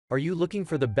Are you looking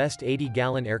for the best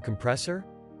 80-gallon air compressor?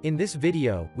 In this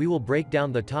video, we will break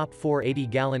down the top 4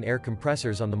 80-gallon air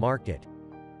compressors on the market.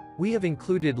 We have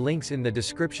included links in the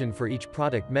description for each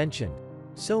product mentioned,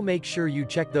 so make sure you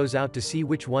check those out to see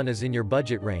which one is in your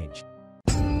budget range.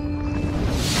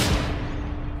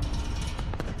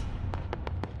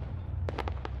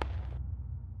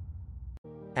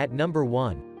 At number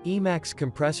 1. EMAX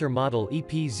compressor model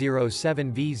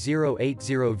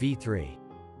EP07V080V3.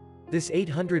 This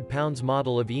 800 pounds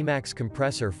model of EMAX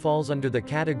compressor falls under the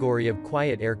category of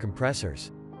quiet air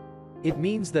compressors. It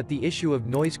means that the issue of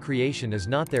noise creation is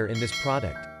not there in this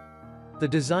product. The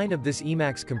design of this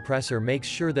EMAX compressor makes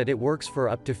sure that it works for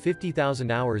up to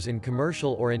 50,000 hours in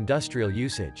commercial or industrial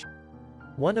usage.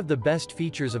 One of the best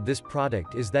features of this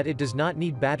product is that it does not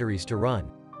need batteries to run.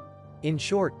 In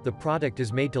short, the product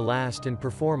is made to last and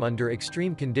perform under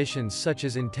extreme conditions such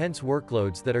as intense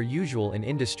workloads that are usual in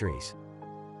industries.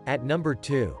 At number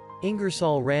 2.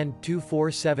 Ingersoll-Rand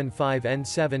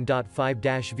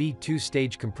 2475N7.5-V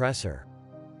 2-stage compressor.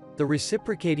 The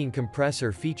reciprocating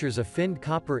compressor features a finned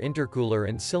copper intercooler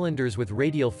and cylinders with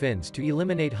radial fins to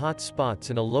eliminate hot spots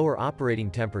and a lower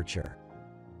operating temperature.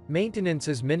 Maintenance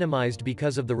is minimized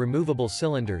because of the removable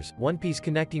cylinders, one-piece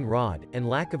connecting rod, and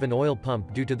lack of an oil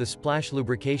pump due to the splash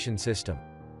lubrication system.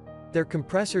 Their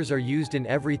compressors are used in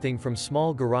everything from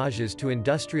small garages to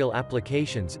industrial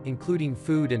applications, including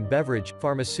food and beverage,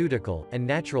 pharmaceutical, and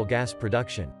natural gas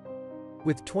production.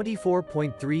 With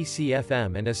 24.3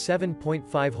 CFM and a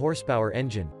 7.5 horsepower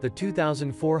engine, the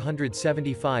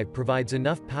 2475 provides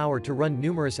enough power to run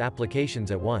numerous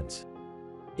applications at once.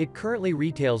 It currently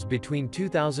retails between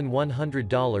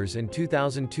 $2,100 and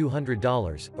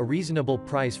 $2,200, a reasonable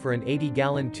price for an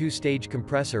 80-gallon 2-stage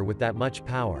compressor with that much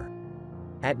power.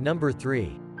 At number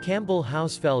 3. CAMPBELL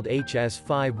HAUSFELD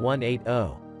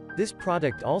HS5180. This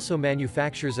product also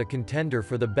manufactures a contender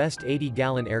for the best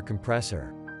 80-gallon air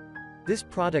compressor. This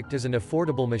product is an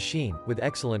affordable machine, with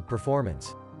excellent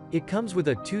performance. It comes with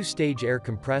a 2-stage air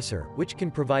compressor, which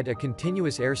can provide a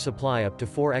continuous air supply up to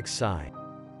 4x psi.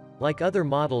 Like other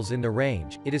models in the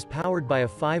range, it is powered by a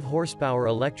 5-horsepower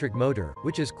electric motor,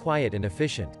 which is quiet and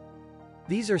efficient.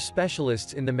 These are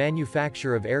specialists in the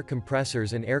manufacture of air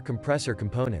compressors and air compressor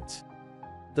components.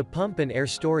 The pump and air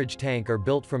storage tank are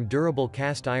built from durable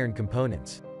cast iron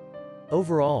components.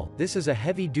 Overall, this is a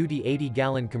heavy-duty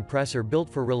 80-gallon compressor built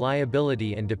for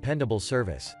reliability and dependable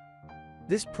service.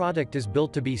 This product is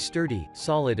built to be sturdy,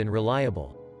 solid and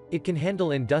reliable. It can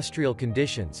handle industrial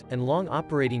conditions and long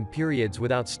operating periods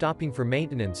without stopping for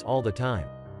maintenance all the time.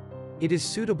 It is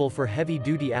suitable for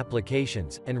heavy-duty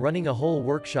applications, and running a whole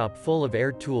workshop full of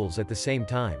air tools at the same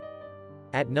time.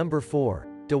 At number 4.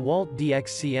 DeWalt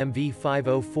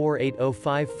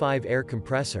DXCMV504805 air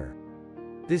compressor.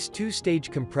 This 2-stage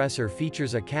compressor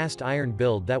features a cast iron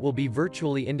build that will be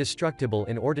virtually indestructible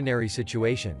in ordinary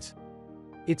situations.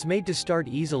 It's made to start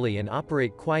easily and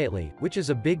operate quietly, which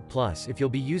is a big plus if you'll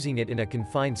be using it in a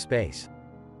confined space.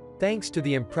 Thanks to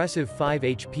the impressive 5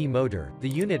 HP motor, the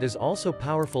unit is also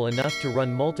powerful enough to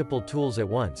run multiple tools at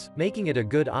once, making it a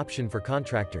good option for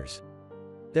contractors.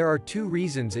 There are 2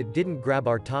 reasons it didn't grab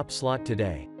our top slot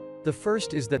today. The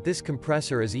first is that this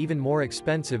compressor is even more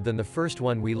expensive than the first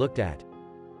one we looked at.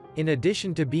 In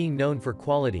addition to being known for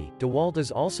quality, DeWalt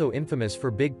is also infamous for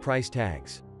big price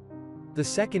tags. The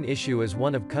second issue is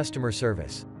one of customer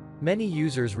service. Many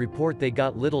users report they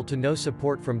got little to no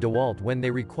support from DeWalt when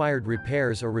they required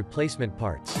repairs or replacement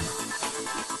parts.